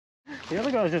The other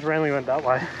guys just randomly went that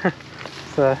way.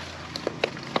 So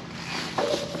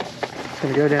just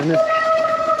gonna go down this.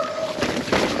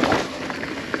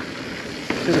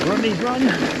 Bit of Rodney's run.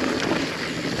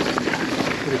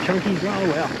 Bit of Chunky's run.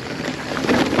 Oh wow.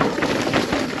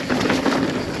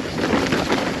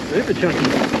 Super chunky.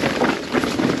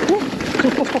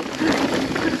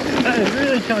 That is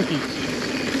really chunky.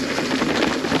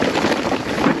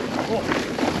 Oh.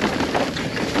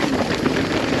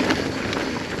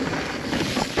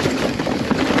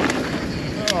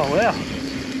 Oh wow.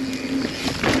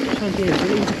 Chunky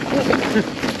indeed.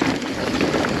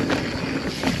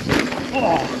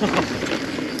 Oh.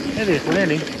 Heaviest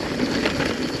landing.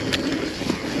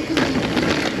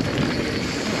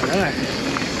 Alright.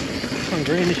 On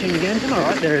green machine again. To my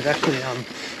right there is actually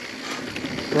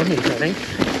Rodney's, I think.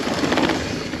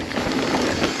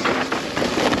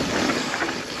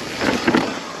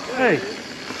 Hey.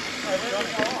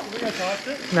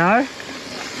 No.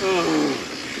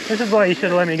 This is why you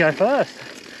should have let me go first.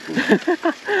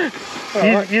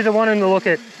 You're the one in the look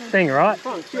at thing, right?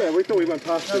 Yeah, we thought we went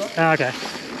past it. Oh, okay.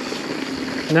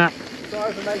 Nah.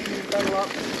 Sorry for making you pedal up.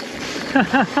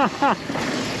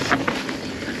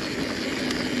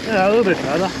 Yeah, a little bit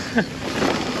further.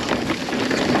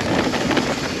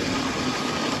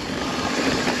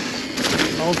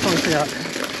 Old funk's out.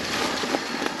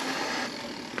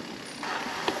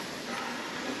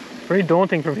 Pretty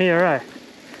daunting from here, eh?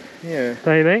 Yeah.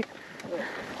 Don't you think?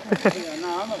 Yeah,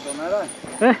 no, I'm not done that,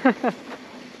 eh?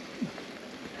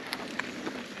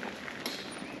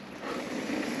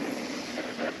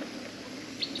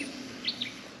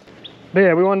 But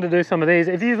yeah, we wanted to do some of these.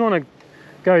 If you just want to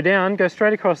go down, go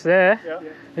straight across there. Yeah.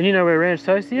 And you know where Ranch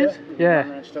Toasty is?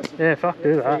 Yeah. Yeah, fuck,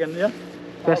 do that. Yeah.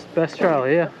 Best trail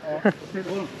here.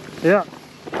 Yeah.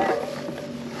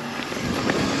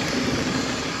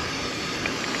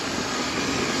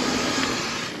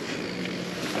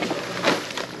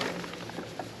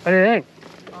 What do you think?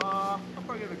 I'll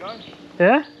probably give it a go.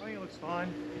 Yeah? I think it looks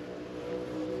fine.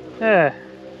 Yeah.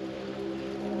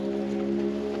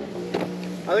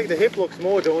 I think the hip looks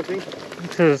more daunting.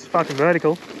 Because it's fucking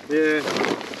vertical. Yeah. I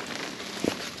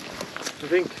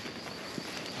think.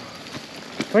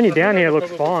 When you're down here, it looks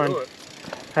fine.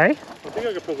 Hey? I think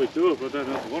I could probably do it, but I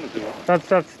don't want to do it.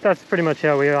 That's pretty much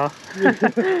how we are.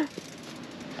 Because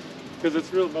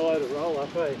it's real mellow to roll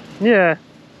up, eh? Yeah.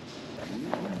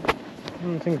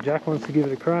 I think Jack wants to give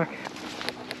it a crack.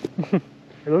 It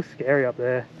looks scary up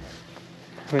there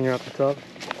when you're up the top.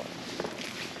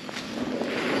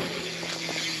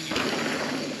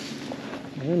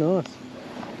 Very nice.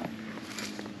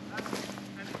 An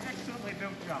excellently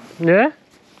built jump. Yeah?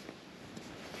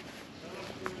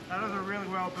 That was a really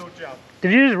well built jump.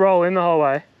 Did you just roll in the whole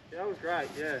way? Yeah, that was great,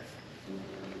 yeah.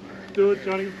 Do it,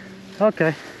 Johnny.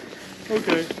 Okay.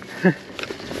 Okay.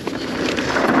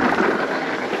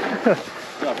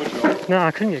 No,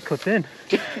 I couldn't get clipped in.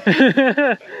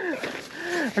 I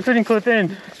couldn't clip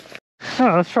in.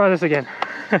 Alright, let's try this again.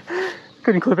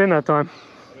 Couldn't clip in that time.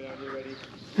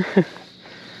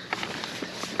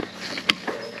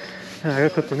 I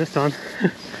got clipped in this time.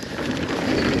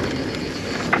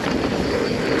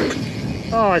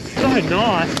 Oh, it's so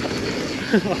nice.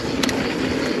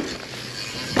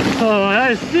 Oh,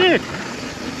 that is sick.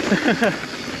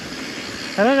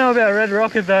 I don't know about Red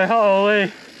Rocket though,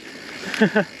 holy.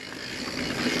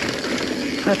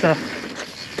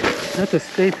 That's a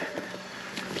steep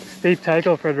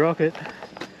takeoff, Red Rocket.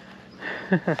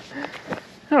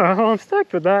 Alright, well I'm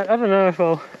stoked with that. I don't know if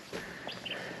I'll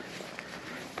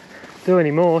do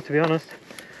any more, to be honest.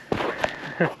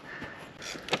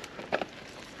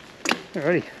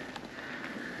 Alrighty.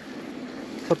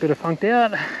 Top bit of funked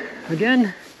out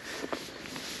again.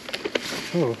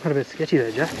 Oh, got a bit sketchy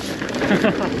there, Jack.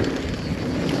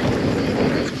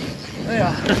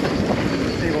 There.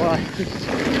 See why.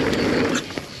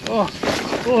 Oh,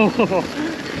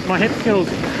 my hip skills.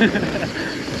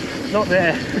 Not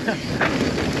there.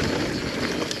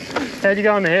 How'd you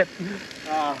go on the hip?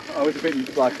 I was a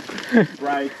bit like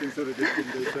braked and sort of just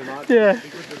didn't do too much. Yeah. I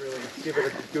think we could really give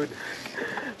it a good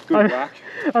whack.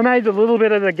 I made a little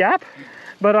bit of the gap,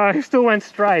 but I still went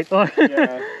straight. Like,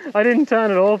 yeah. I didn't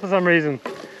turn at all for some reason.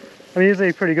 I'm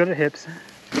usually pretty good at hips.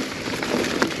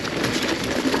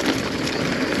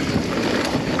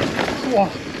 Whoa.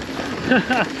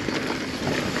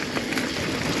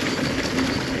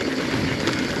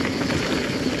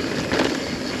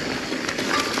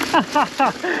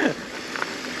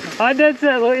 I did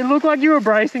say, it looked like you were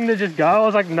bracing to just go. I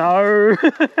was like, no,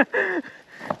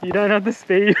 you don't have the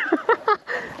speed.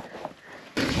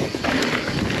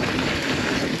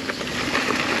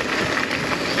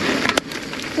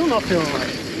 Still not feeling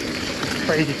right.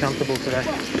 crazy comfortable today.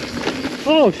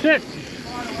 Oh shit!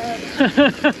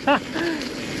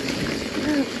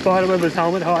 Spiderweb was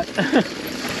helmet height.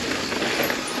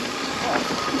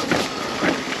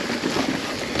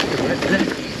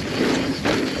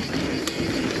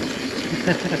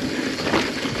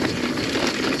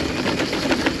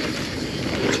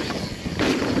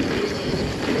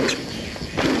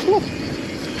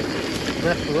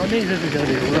 Left for running, this is going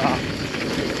to be rough.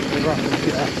 Rough as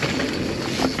go.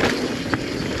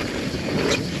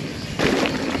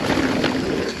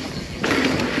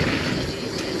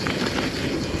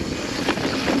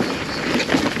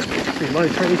 Low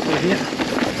trees through here.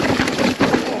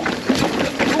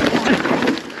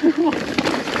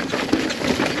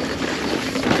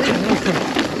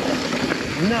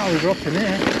 No, we dropped from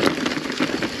there.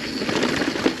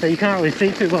 So you can't really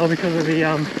see too well because of the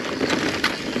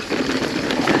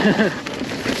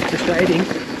the shading.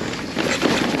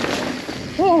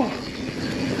 Oh,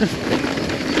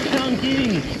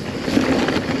 chunky.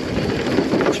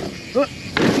 Oh.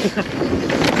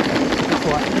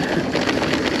 What?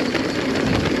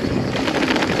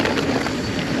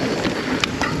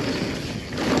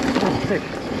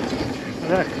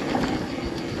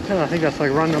 I think that's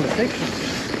like run number 6.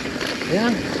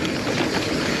 Down.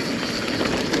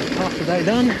 Half the day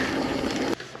done.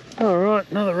 Alright,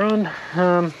 another run.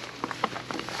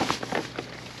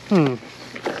 The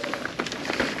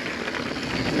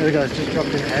other guys just dropped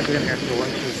in ahead. We're going to go for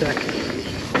lunch in a sec.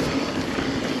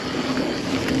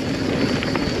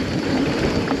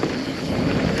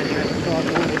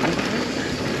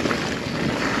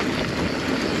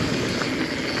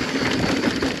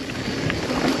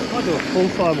 I'll do a full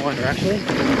sidewinder actually.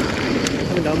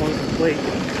 Haven't done one complete.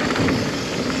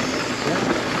 Yeah.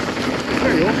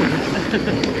 Very awkward.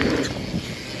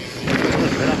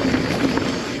 That's better.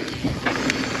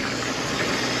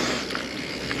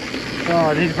 Oh,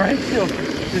 these brakes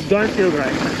just don't feel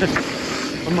great.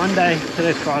 On Monday,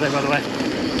 today's Friday by the way.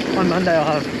 On Monday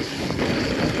I'll have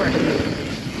pressure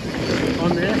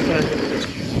on there, so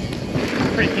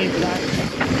I'm pretty keen for that.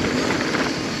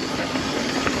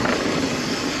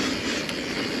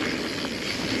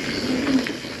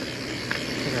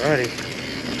 Alrighty.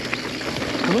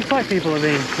 It looks like people have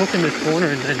been hooking this corner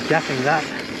and then gapping that.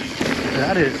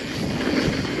 That is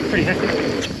pretty hectic.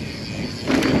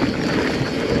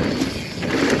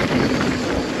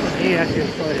 He actually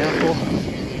slowed down for.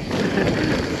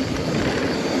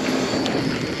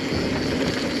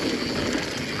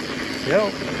 Yo.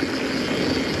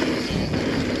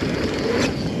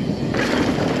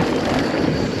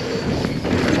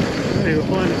 Maybe we'll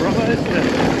find the Broncos.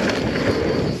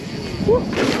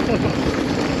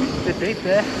 Bit deep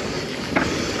there.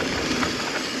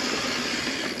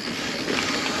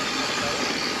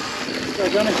 Go,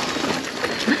 Johnny.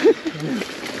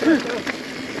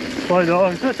 Slow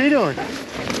dogs. What's he doing?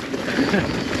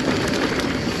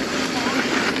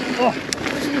 Oh.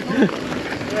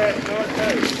 Yeah,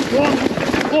 Whoa.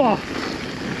 Whoa.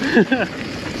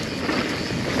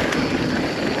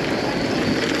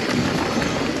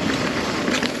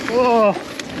 Whoa.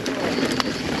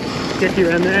 Get you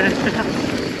in there.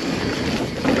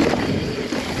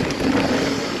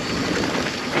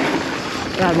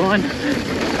 Bad line.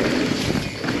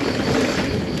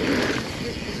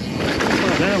 I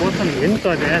don't know what's on the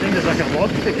inside there. I think there's like a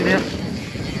log sticking out.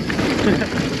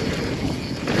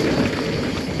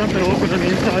 Something awkward on the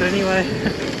inside anyway.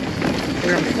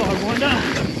 We're on sidewinder.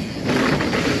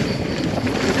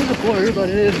 It is a blue, but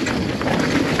it is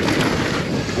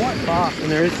quite fast, and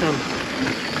there is some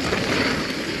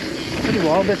pretty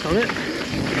wild bits on it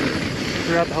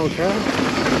throughout the whole trail.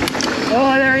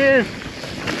 Oh, there he is!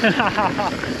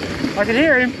 I can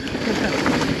hear him.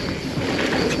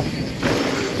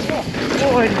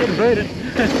 Oh, he's getting booted.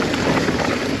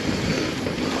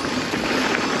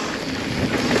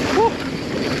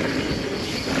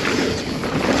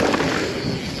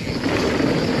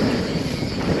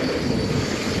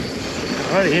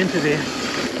 Already into there.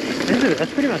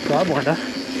 That's pretty much sidewinder.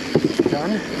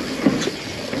 Done.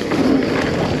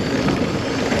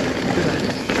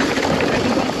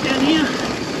 Down here.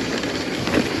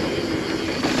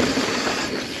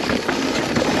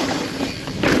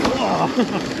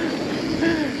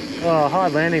 Oh,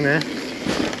 hard landing there.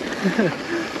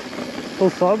 Full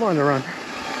sidewinder run.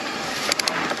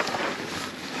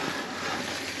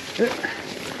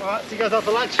 Alright, see you guys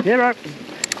after lunch. Yeah, right.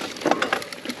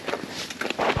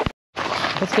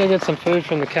 Let's go get some food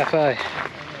from the cafe.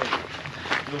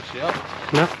 Your shout.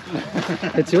 No,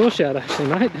 it's your shout actually,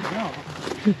 mate.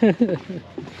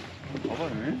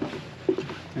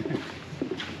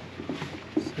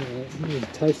 So,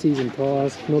 Toasties and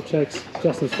pies, milkshakes,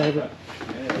 Justin's favourite.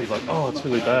 He's like, oh, it's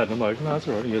really bad. And I'm like, no, it's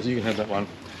alright. He goes, you can have that one.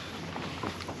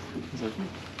 He's like,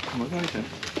 I'm like, okay.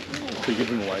 So you give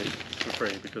them away for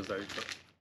free because they